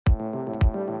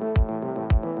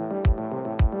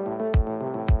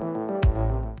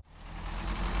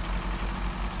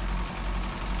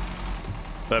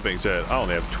That being said, I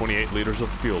only have 28 liters of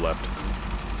fuel left.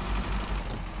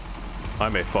 I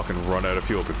may fucking run out of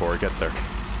fuel before I get there.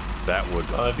 That would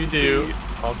if you do,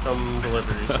 I'll come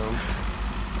deliver you some.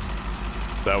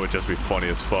 That would just be funny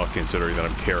as fuck, considering that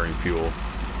I'm carrying fuel.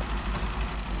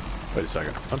 Wait a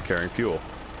second. I'm carrying fuel.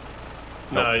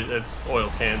 No, nope. It's oil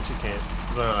cans. You can't.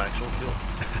 It's not actual fuel.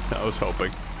 I was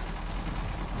hoping.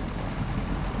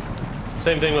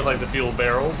 Same thing with like the fuel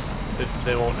barrels.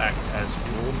 They won't act as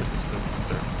fuel because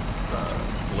they're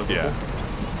livable. Yeah.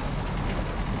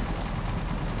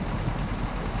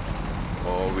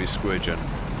 Always squidging.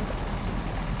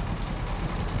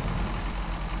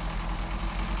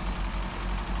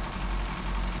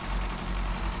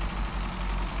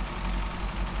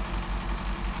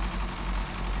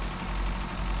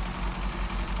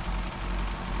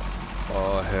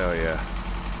 Oh, hell yeah.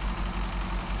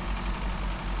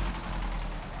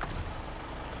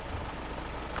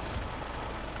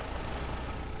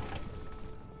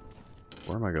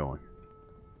 Where am I going?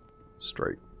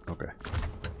 Straight. Okay.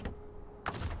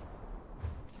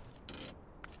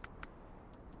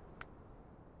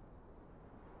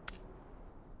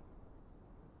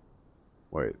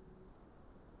 Wait.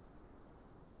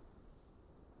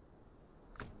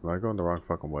 Am I going the wrong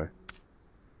fucking way?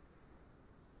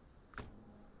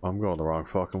 I'm going the wrong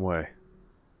fucking way.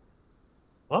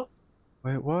 What?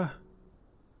 Wait, what?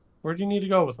 Where do you need to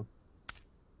go with them?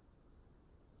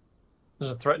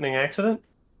 There's a threatening accident?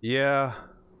 Yeah.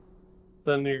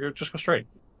 Then you just go straight.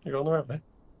 You're going the right way.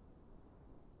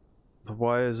 So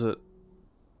why is it...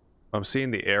 I'm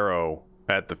seeing the arrow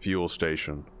at the fuel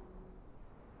station.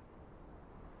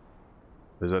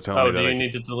 Is that telling me that do you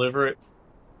need to deliver it?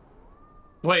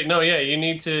 Wait, no, yeah, you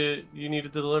need to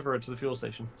deliver it to the fuel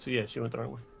station. So yes, you went the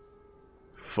wrong way.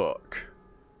 Fuck.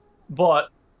 But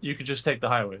you could just take the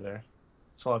highway there.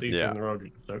 It's a lot easier than the road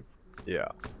you took. Yeah.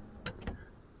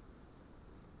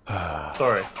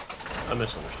 Sorry, I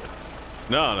misunderstood.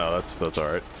 No, that's all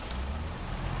right.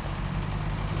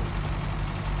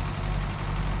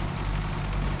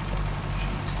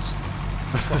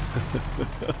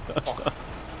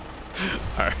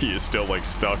 Jesus. Are you still like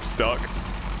stuck?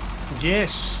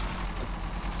 Yes.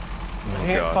 Oh, I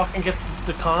can't fucking get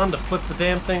the con to flip the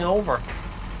damn thing over.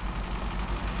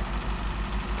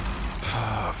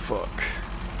 Ah, fuck.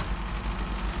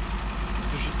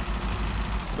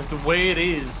 Like the way it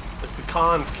is, like the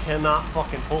con cannot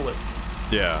fucking pull it.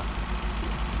 Yeah.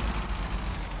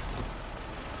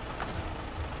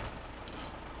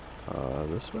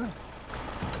 This way?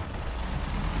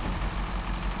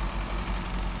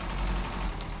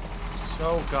 It's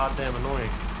so goddamn annoying.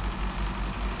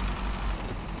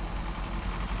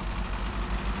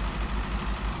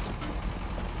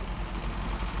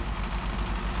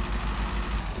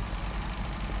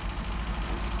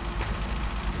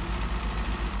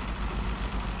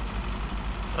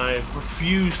 I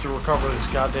refuse to recover this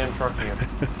goddamn truck again.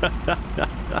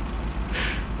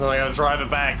 Then I gotta drive it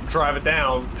back, drive it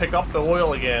down, pick up the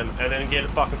oil again, and then get it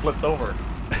fucking flipped over.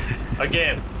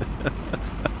 Again.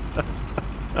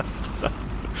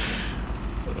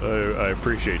 I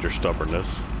appreciate your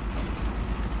stubbornness.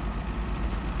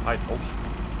 I hope.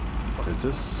 Is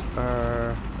this,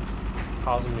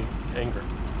 causing me anger.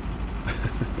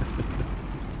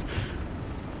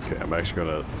 Okay, I'm actually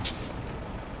gonna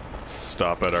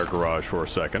stop at our garage for a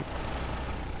second.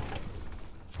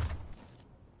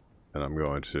 And I'm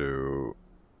going to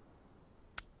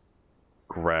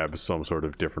grab some sort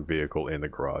of different vehicle in the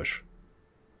garage.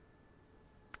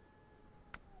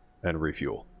 And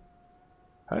refuel.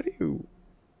 How do you...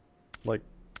 like...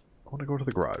 I want to go to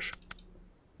the garage.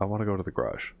 I want to go to the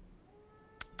garage.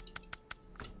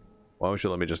 Why don't you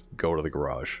let me just go to the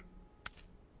garage?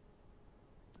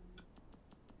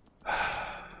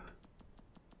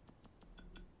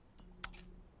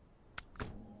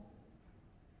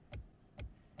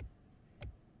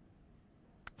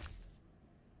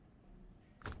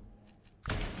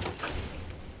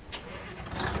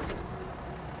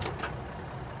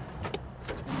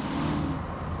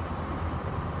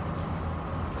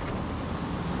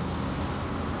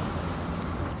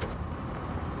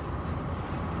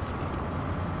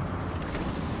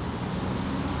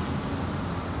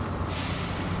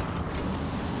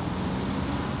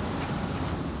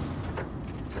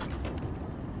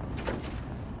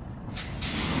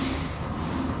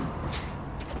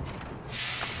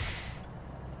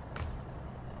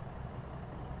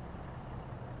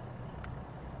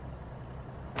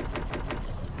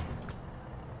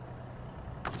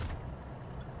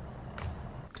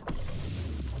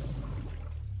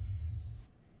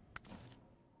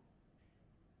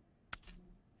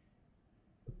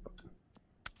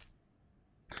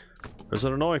 There's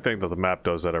an annoying thing that the map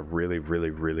does that I really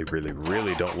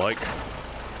don't like.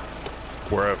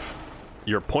 Where if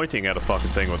you're pointing at a fucking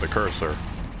thing with a cursor,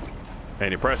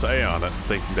 and you press A on it,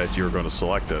 thinking that you're going to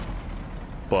select it,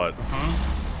 but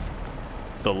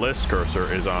the list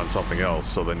cursor is on something else,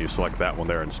 so then you select that one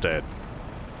there instead.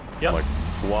 Yep. Like,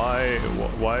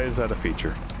 why is that a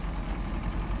feature?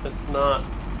 It's not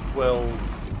well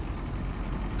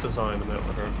designed in that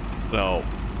regard. No.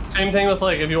 Same thing with,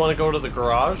 like, if you want to go to the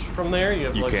garage from there, you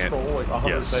have to, like, scroll, like,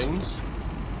 100 things.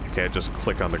 You can't just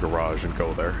click on the garage and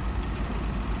go there.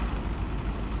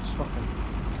 It's fucking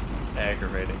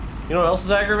aggravating. You know what else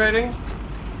is aggravating?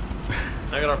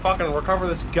 I gotta fucking recover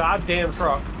this goddamn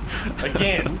truck.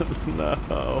 Again.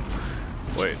 No.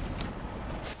 Wait.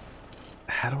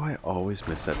 How do I always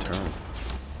miss that turn?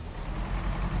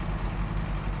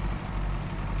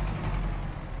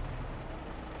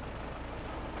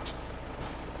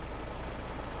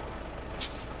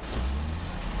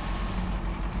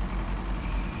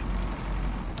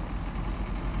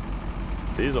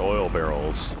 These oil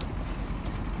barrels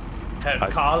have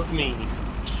caused me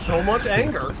so much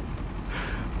anger.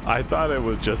 I thought it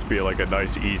would just be like a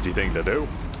nice, easy thing to do.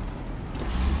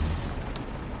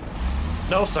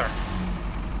 No, sir.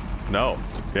 No.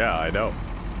 Yeah, I know.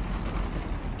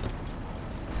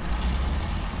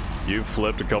 You've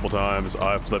flipped a couple times.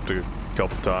 I've flipped a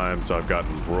couple times. I've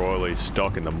gotten royally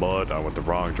stuck in the mud. I went the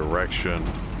wrong direction.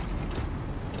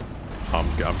 I'm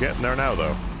getting there now,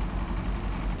 though.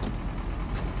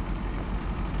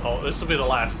 Oh, this will be the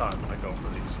last time I go for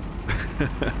these.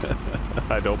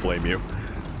 I don't blame you.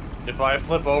 If I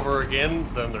flip over again,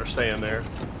 then they're staying there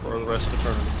for the rest of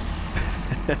eternity.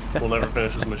 We'll never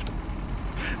finish this mission.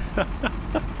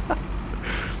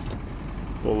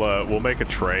 We'll make a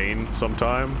train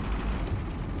sometime.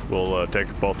 We'll take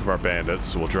both of our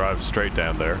bandits. We'll drive straight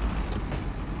down there.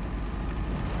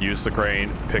 Use the crane,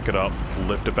 pick it up,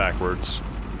 lift it backwards,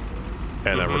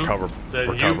 and then recover.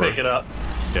 Then you pick it up.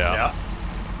 Yeah.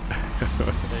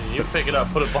 And you pick it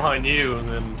up, put it behind you, and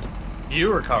then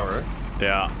you recover.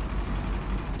 Yeah.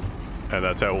 And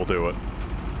that's how we'll do it.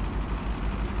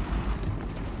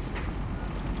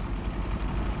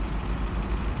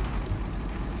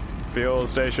 Fuel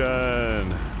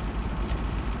station.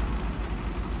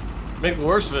 Make the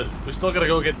worst of it, we still gotta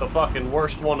go get the fucking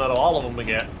worst one out of all of them to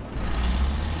get.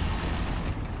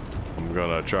 I'm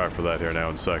gonna try for that here now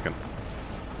in a second.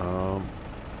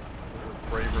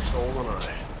 Braver soul than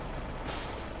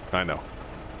I know.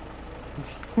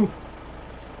 Did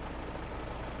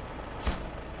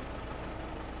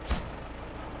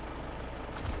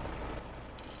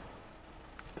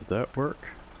that work?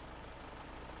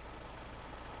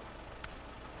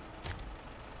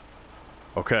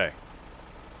 Okay.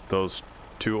 Those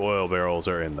 2 oil barrels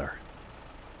are in there.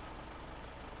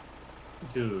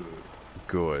 Good.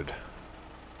 Good.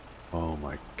 Oh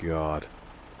my god.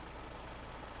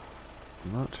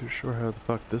 I'm not too sure how the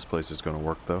fuck this place is gonna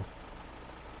work, though.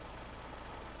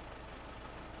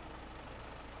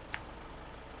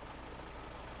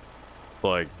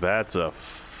 Like, that's a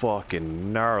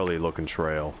fucking gnarly looking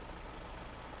trail.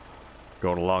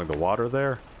 Going along the water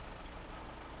there?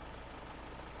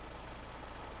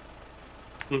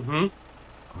 Mm-hmm.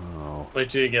 Oh.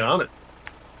 Wait till you get on it.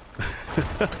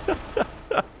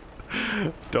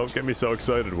 Don't get me so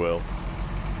excited, Will.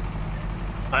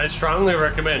 I strongly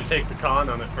recommend take the con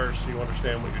on it first so you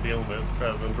understand what you're dealing with,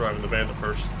 rather than driving the bandit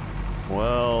first.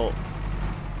 Well,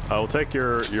 I will take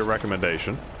your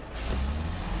recommendation,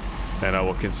 and I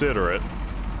will consider it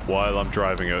while I'm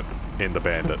driving it in the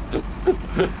bandit.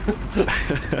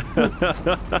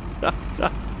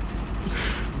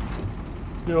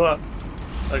 You know what?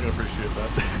 I can appreciate that.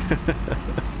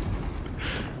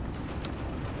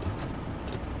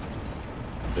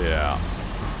 Yeah.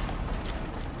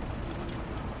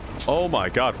 Oh my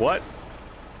god, what?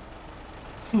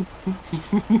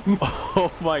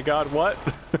 Oh my god, what?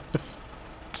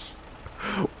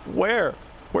 Where?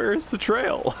 Where is the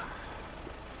trail?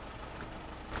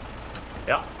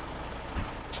 Yeah.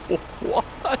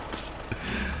 What?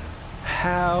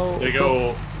 How? They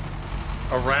go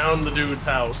around the dude's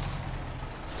house.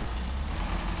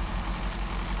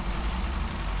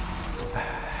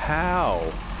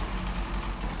 How?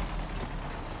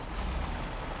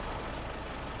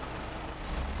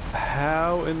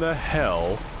 How in the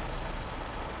hell?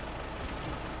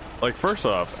 Like, first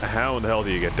off, how in the hell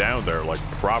do you get down there, like,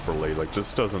 properly? Like,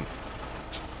 this doesn't...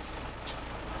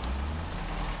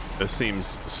 This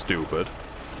seems stupid.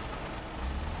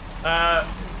 What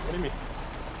do you mean?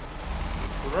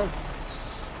 The road's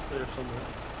there somewhere.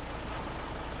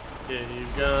 Yeah,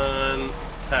 you've gone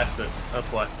past it. That's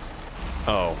why.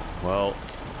 Oh, well...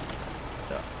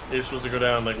 You're supposed to go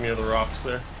down like near the rocks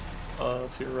there, to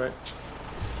your right.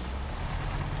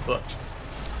 But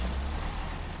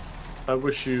I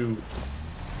wish you.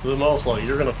 The most like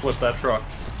you're gonna flip that truck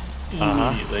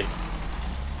immediately.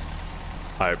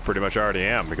 I pretty much already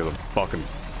am because of fucking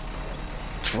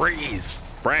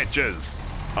trees, branches.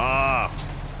 I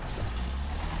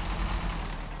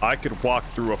could walk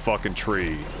through a fucking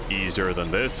tree easier than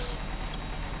this.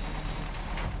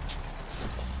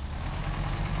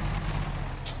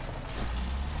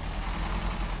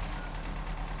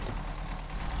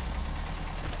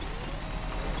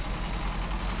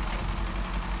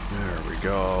 There we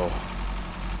go.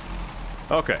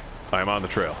 Okay, I'm on the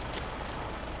trail.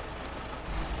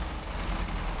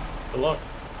 Good luck.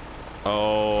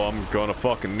 Oh, I'm gonna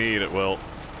fucking need it, Will.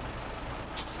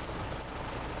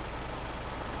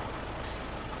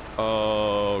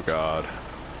 Oh, God.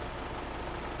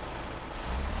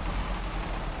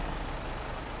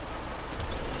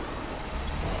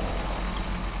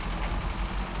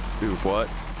 Dude, what?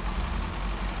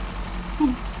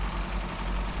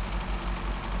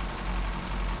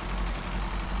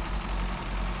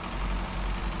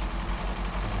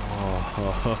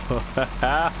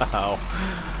 Ow.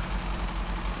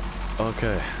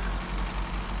 Okay.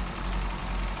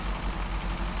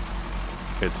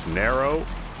 It's narrow.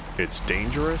 It's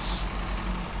dangerous.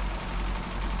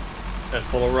 And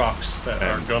full of rocks that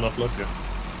are gonna flip you.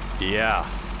 Yeah.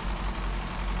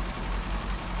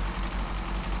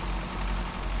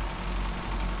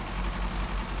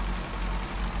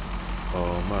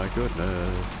 Oh my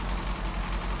goodness.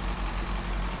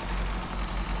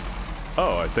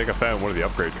 Oh, I think I found one of the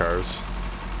upgrade cars.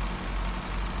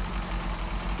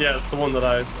 Yeah, it's the one that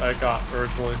I got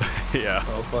originally. Yeah.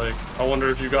 I was like, I wonder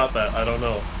if you got that. I don't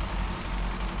know.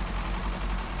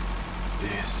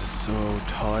 This is so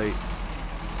tight.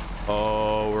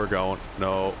 Oh, we're going.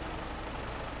 No.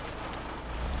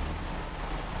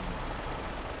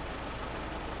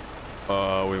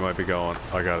 We might be going.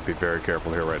 I gotta be very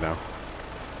careful here right now.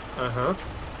 Uh-huh.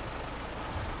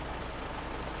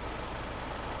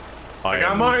 I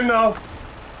got mine, though!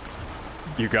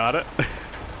 You got it?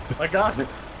 I got it.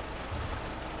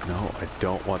 No, I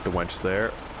don't want the wench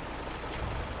there.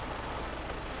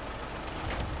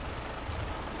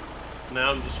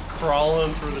 Now I'm just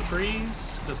crawling through the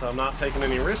trees, because I'm not taking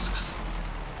any risks.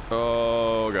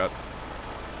 Oh, God.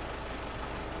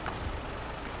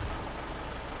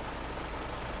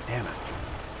 Damn it.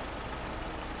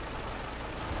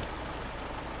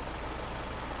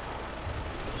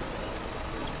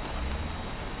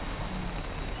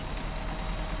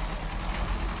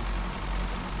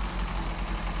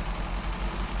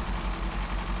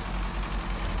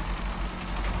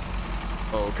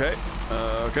 Okay.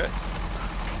 Okay.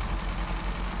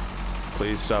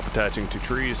 Please stop attaching to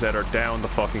trees that are down the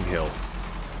fucking hill.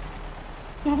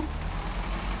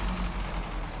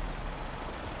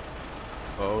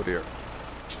 Oh dear.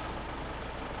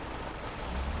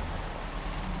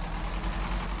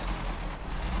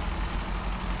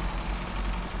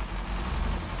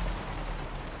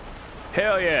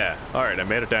 Hell yeah! Alright, I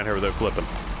made it down here without flipping.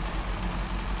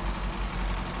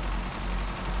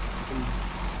 I'm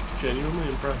genuinely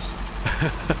impressed.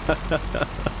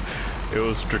 It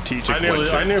was strategic. I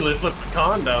nearly flipped the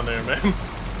con down there, man.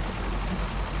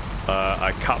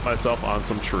 I caught myself on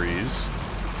some trees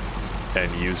and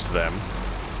used them.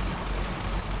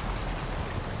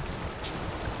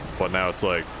 But now it's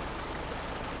like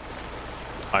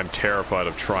I'm terrified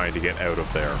of trying to get out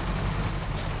of there.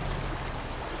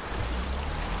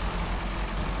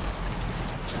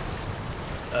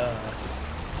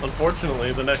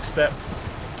 Unfortunately, the next step.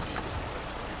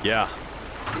 Yeah.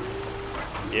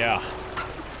 Yeah.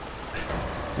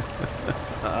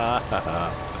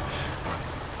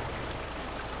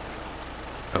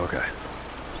 Okay.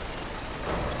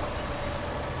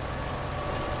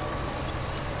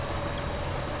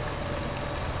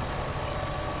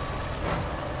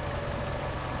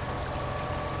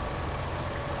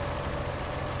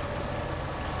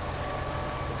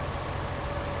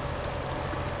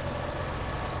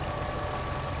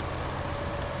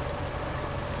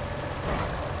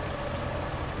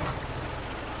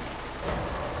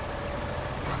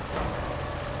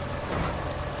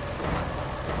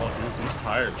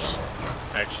 Tires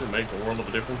actually make a world of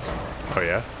a difference. Oh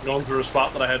yeah? Going through a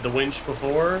spot that I had to winch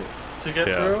before to get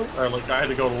through, or like I had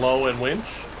to go low and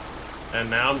winch, and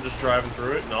now I'm just driving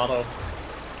through it, no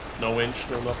winch,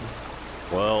 no nothing.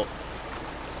 Well,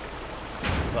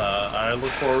 I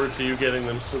look forward to you getting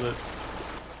them so that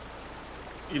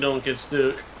you don't get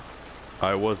stuck.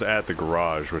 I was at the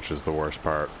garage, which is the worst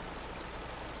part.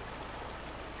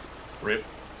 Rip.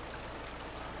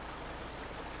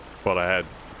 but I had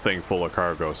thing full of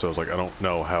cargo, so I was like, I don't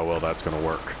know how well that's gonna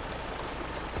work.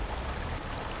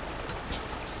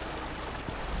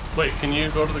 Wait, can you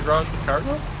go to the garage with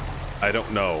cargo? I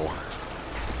don't know.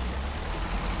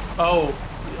 Oh,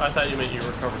 I thought you meant you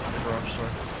recovered to the garage, sorry.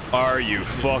 Are you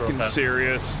fucking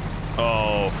serious?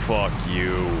 Oh, fuck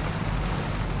you.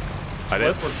 I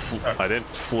didn't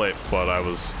flip, but I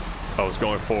was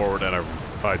going forward and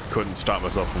I couldn't stop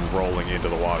myself from rolling into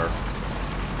the water.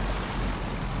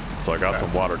 So I got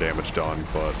some water damage done,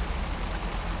 but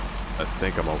I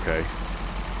think I'm okay.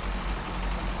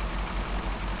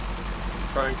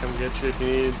 Try and come get you if you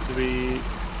need to be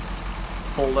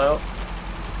pulled out.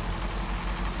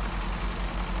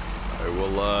 I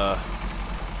will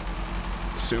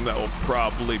assume that will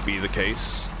probably be the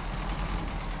case.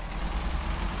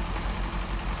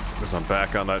 Because I'm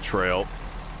back on that trail.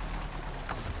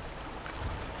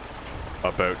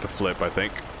 About to flip, I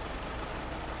think.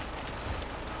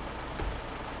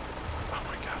 Oh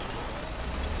my god.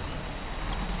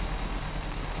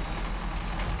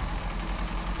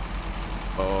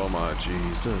 Oh my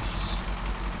Jesus.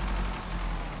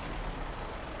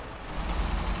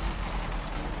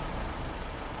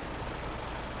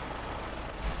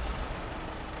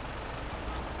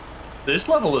 This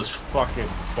level is fucking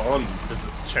fun because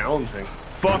it's challenging.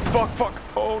 Fuck, fuck, fuck.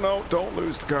 Oh no, don't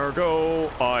lose the cargo.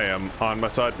 I am on my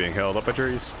side being held up by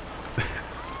trees.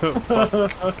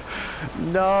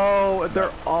 No,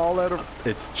 they're all out of...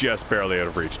 It's just barely out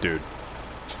of reach, dude.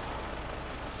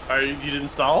 You didn't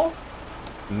stall?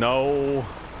 No.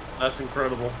 That's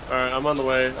incredible. Alright, I'm on the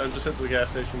way. I'm just at the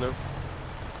gas station now.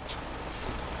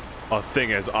 The thing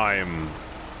is, I am...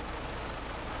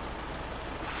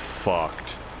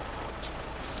 fucked.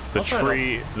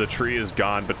 The tree is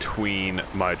gone between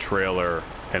my trailer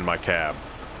and my cab.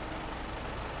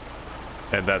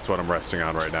 And that's what I'm resting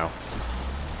on right now.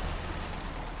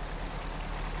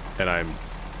 And I'm...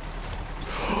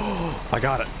 I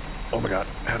got it. Oh my god,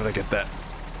 how did I get that?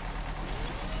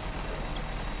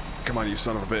 Come on, you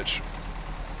son of a bitch.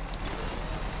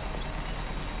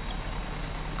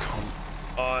 Come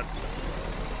on.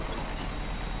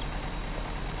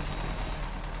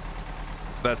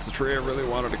 That's the tree I really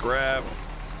wanted to grab.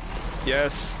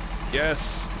 Yes,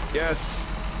 yes, yes,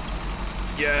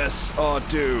 yes. Oh,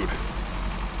 dude.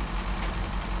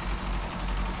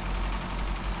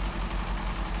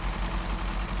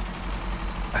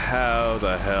 How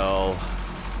the hell?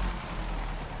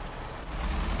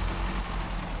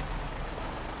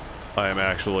 I am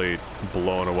actually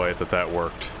blown away that that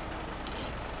worked.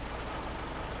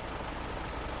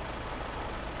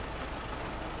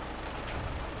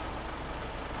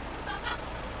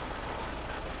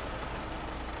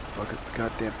 Fuck is the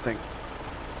goddamn thing?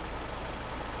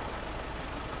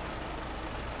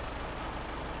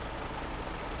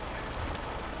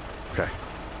 Okay.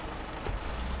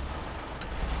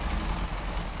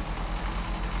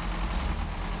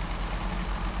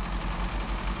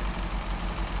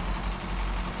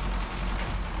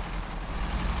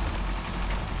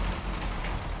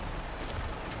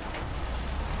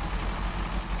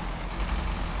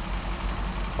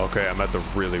 Okay, I'm at the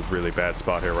really, really bad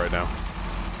spot here right now.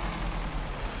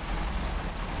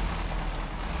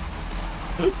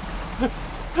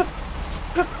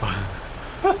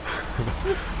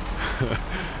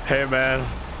 Hey, man.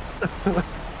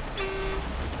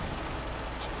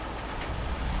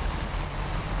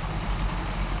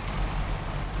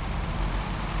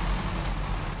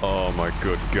 Oh my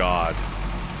good God.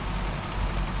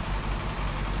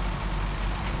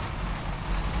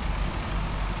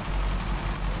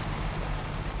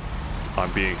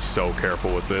 I'm being so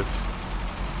careful with this.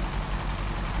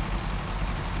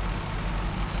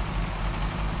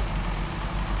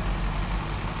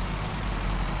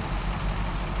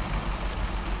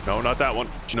 No, not that one.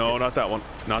 No, not that one.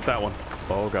 Not that one.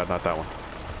 Oh god, not that one.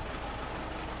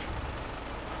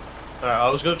 Alright, I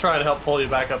was gonna try and help pull you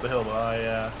back up the hill, but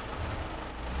I,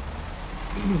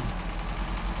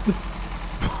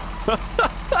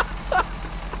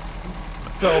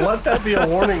 So let that be a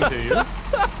warning to you.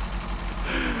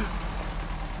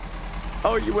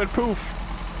 Oh, you went poof.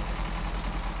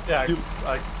 Yeah,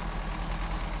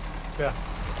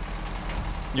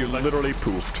 You literally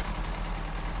poofed.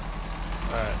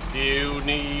 Alright, do you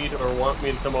need or want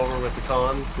me to come over with the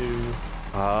con to...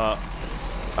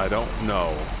 I don't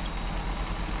know.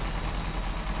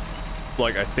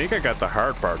 Like, I think I got the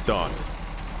hard part done.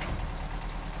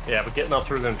 Yeah, but getting up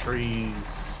through them trees...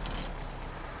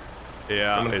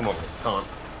 Yeah,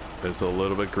 it's a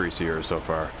little bit greasier so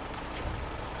far.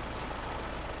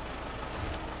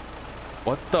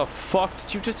 What the fuck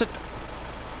did you just...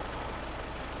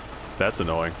 That's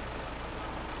annoying.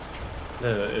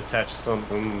 Attach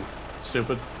something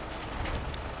stupid.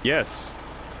 Yes.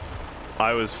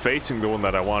 I was facing the one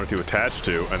that I wanted to attach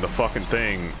to, and the fucking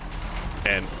thing,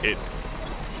 and it,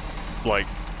 like,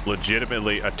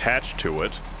 legitimately attached to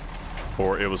it,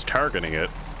 or it was targeting it,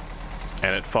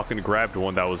 and it fucking grabbed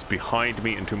one that was behind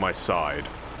me and to my side.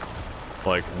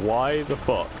 Like, why the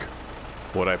fuck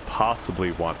would I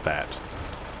possibly want that?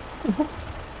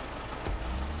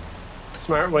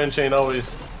 Smart winch ain't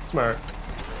always smart.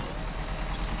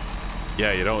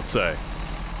 Yeah, you don't say.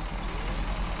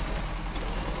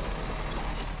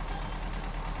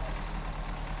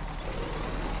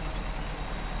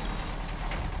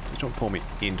 Please don't pull me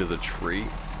into the tree.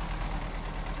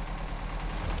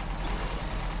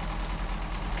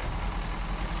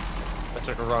 I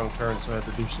took a wrong turn, so I had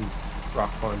to do some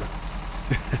rock climbing.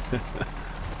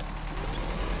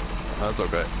 That's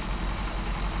okay.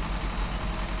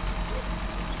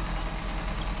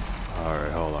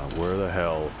 Alright, hold on. Where the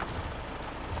hell?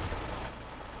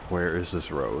 Where is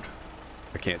this road?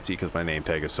 I can't see because my name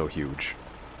tag is so huge.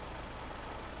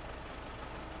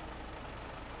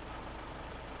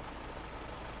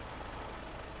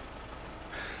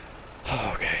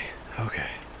 Okay, okay.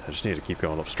 I just need to keep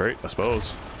going up straight, I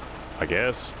suppose. I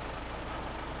guess.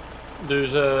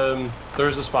 There's a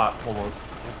spot. Hold on.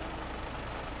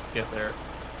 Get there.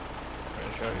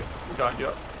 Trying to show you. Got you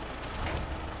up.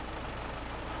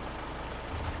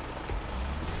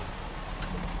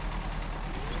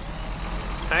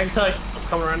 Hang tight. I'm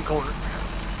coming around the corner.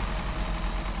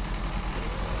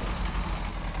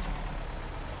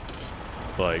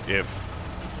 Like, if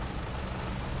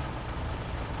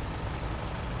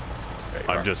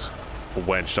I'm just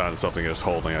wenched on something that's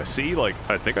holding, I see, like,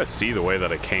 I think I see the way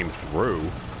that I came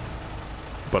through,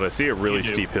 but I see a really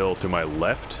steep hill to my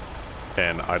left,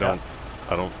 and I don't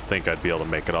think I'd be able to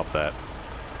make it up that.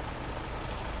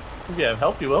 If you have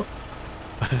help, you will.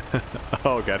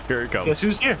 Oh god, here it comes. Guess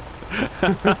who's here?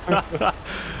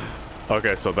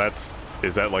 Okay, so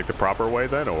is that like the proper way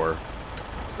then, or?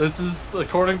 This is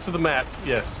according to the map,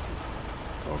 yes.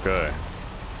 Okay.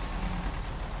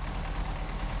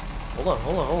 Hold on.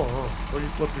 Where you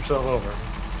flip yourself over?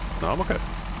 No, I'm okay.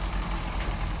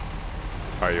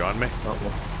 Are you on me? Oh,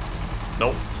 no.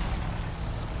 Nope.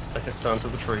 I kicked onto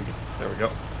the tree. There we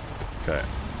go. Okay.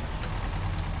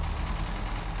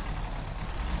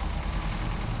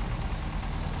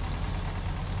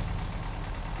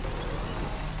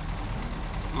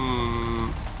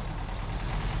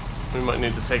 We might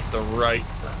need to take the right.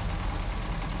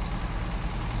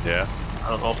 Yeah. I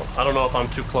don't know if I'm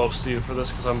too close to you for this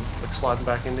because I'm like sliding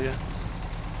back into you.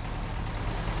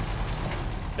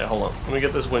 Yeah, hold on. Let me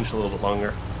get this winch a little bit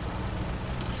longer.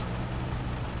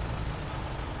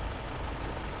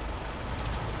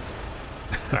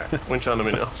 Alright, winch onto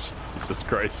me now. Jesus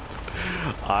Christ.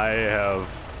 I have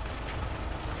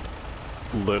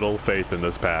little faith in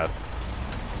this path.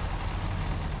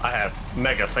 I have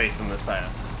mega faith in this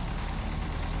path.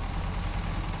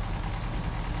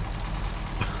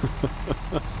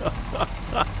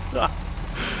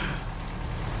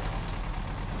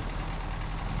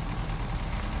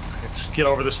 Just get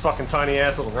over this fucking tiny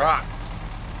ass little rock.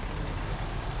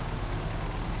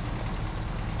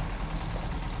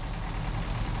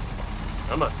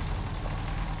 Come on.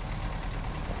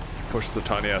 Push the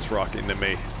tiny ass rock into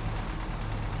me.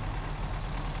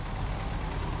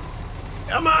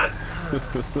 Come on!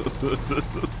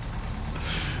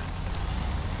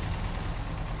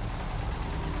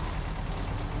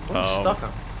 We're stuck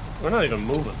on. We're not even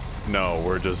moving. No,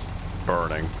 we're just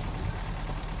burning.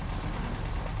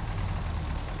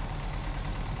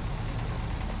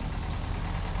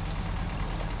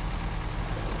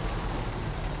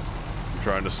 I'm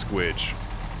trying to squidge.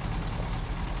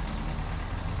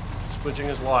 Squidging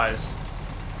is wise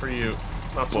for you,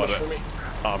 not so much for me.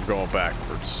 I'm going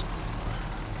backwards.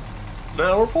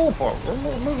 No, we're pulling forward.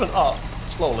 We're moving up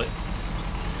slowly.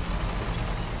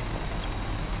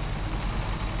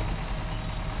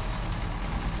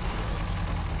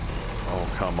 Oh,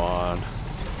 come on.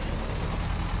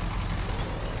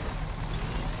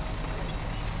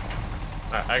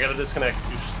 Alright, I gotta disconnect.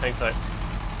 You just hang tight.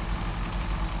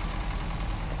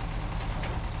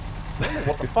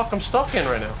 What the fuck I'm stuck in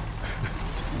right now?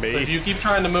 Me? So if you keep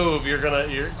trying to move,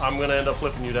 I'm gonna end up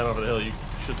flipping you down over the hill. You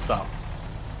should stop.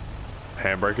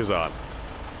 Handbrake is on.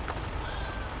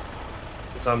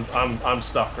 Cause I'm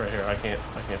stuck right here. I can't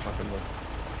fucking move.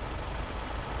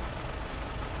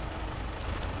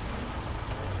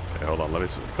 Okay, hold on, let me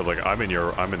see. Cause like I'm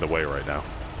in the way right now.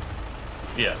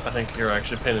 Yeah, I think you're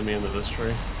actually pinning me into this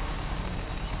tree.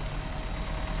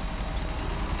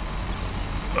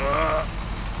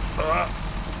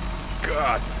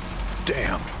 God damn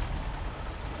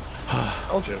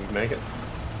Told you we'd make it.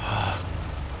 I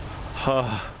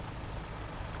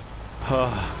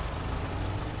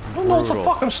don't know what the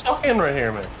fuck I'm stuck in right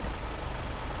here, man.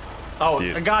 Oh, it's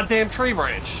Dude. a goddamn tree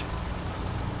branch.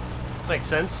 Makes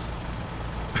sense.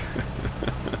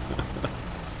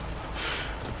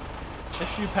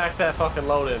 If you packed that fucking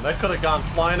load in, that could have gone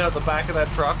flying out the back of that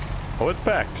truck. Oh, it's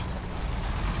packed.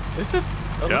 Is it?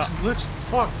 That Yeah. looks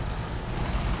fuck.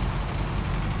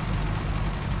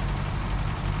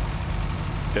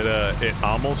 It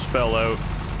almost fell out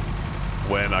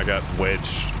when I got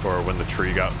wedged, or when the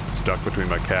tree got stuck between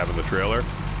my cab and the trailer.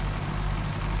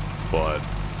 But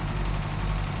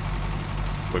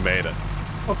we made it.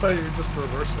 I thought you were just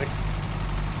reversing.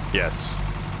 Yes.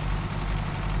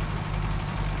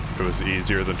 It was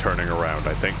easier than turning around,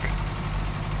 I think.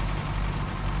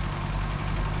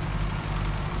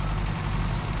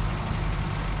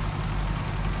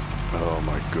 Oh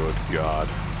my good God.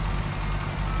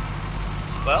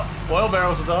 Well, oil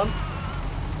barrels are done.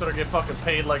 Better get fucking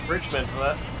paid like rich men for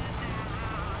that.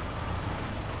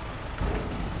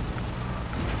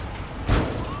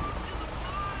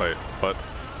 Wait, what?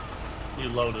 You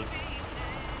loaded.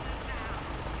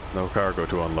 No cargo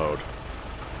to unload.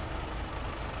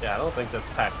 Yeah, I don't think that's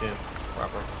packed in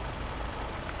proper.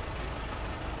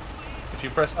 If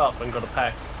you press up and go to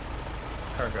pack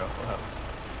cargo, what happens?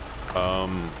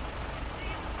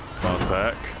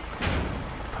 Unpack.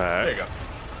 Pack. There you go.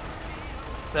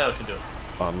 Now it should do it.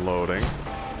 Unloading.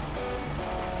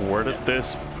 Where did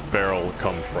this barrel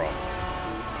come from?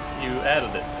 You added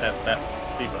it at that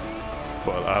depot.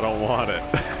 But I don't want it.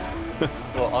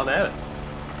 Well, unadd it.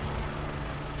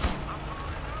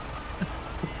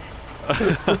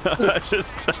 I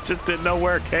just didn't know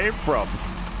where it came from.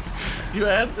 You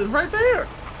add it right there.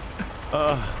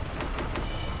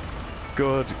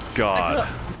 Good God.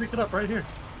 Pick it up right here.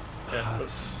 Yeah,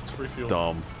 That's it's refuel.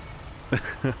 dumb.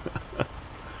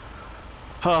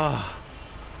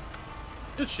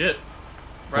 Good shit.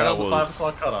 Right That on the was- 5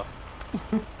 o'clock cutoff.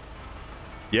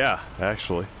 Yeah,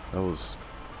 actually. That was...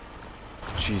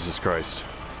 Jesus Christ.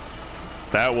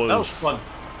 That was fun.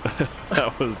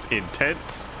 That was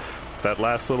intense. That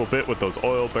last little bit with those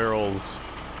oil barrels.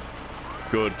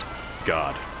 Good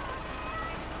God.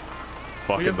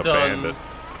 Fucking the bandit.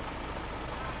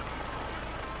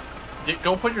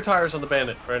 Go put your tires on the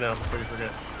bandit right now before you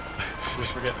forget.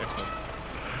 Just forget next time.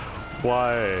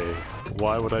 Why?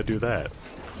 Why would I do that?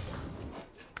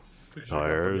 Because you're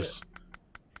gonna Tires. forget.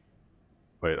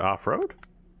 Wait, off-road?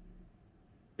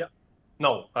 Yep.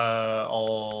 No,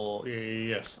 all...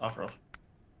 Yes, off-road.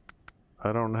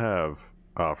 I don't have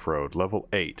off-road. Level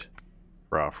 8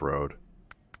 for off-road.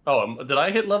 Oh, did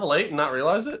I hit level 8 and not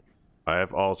realize it? I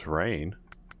have all-terrain.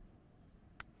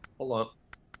 Hold on.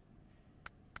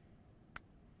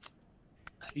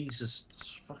 Jesus,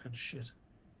 this fucking shit.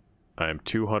 I am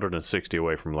 260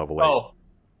 away from level 8. Oh,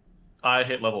 I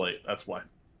hit level 8. That's why.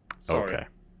 Sorry. Okay.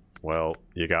 Well,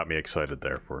 you got me excited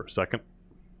there for a second.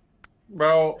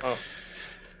 Bro,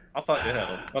 I thought you had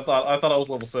him. I thought I was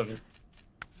level 7.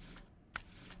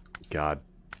 God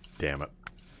damn it.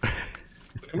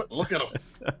 Look at him.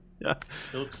 Yeah.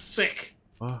 He looks sick.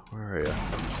 Oh, where are you?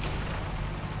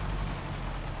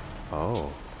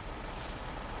 Oh.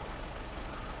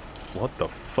 What the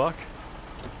fuck?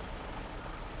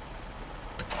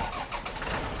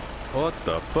 What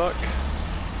the fuck?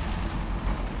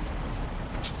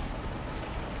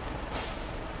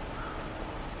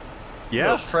 Yeah.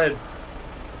 Those treads.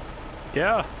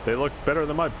 Yeah, they look better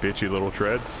than my bitchy little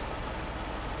treads.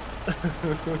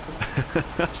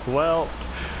 Well,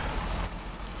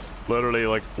 literally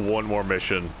like one more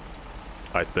mission,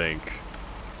 I think.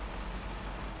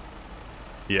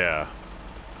 Yeah.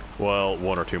 Well,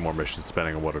 1 or 2 more missions,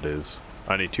 depending on what it is.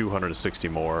 I need 260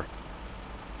 more.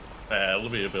 It'll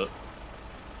be a bit.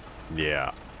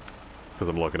 Yeah. Because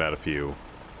I'm looking at a few.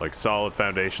 Like Solid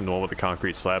Foundation, the one with the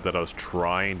concrete slab that I was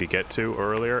trying to get to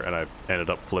earlier, and I ended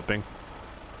up flipping.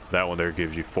 That one there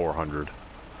gives you 400.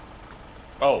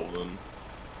 Oh, then.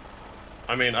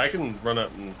 I mean, I can run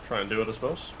up and try and do it, I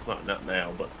suppose. Not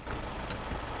now, but.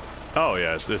 Oh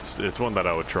yeah, it's one that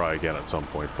I would try again at some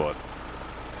point, but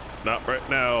not right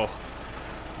now.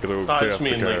 I just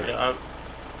mean like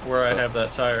where I have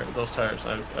that tire, those tires,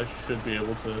 I should be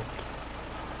able to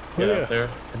get out there.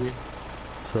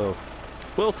 So,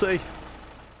 we'll see.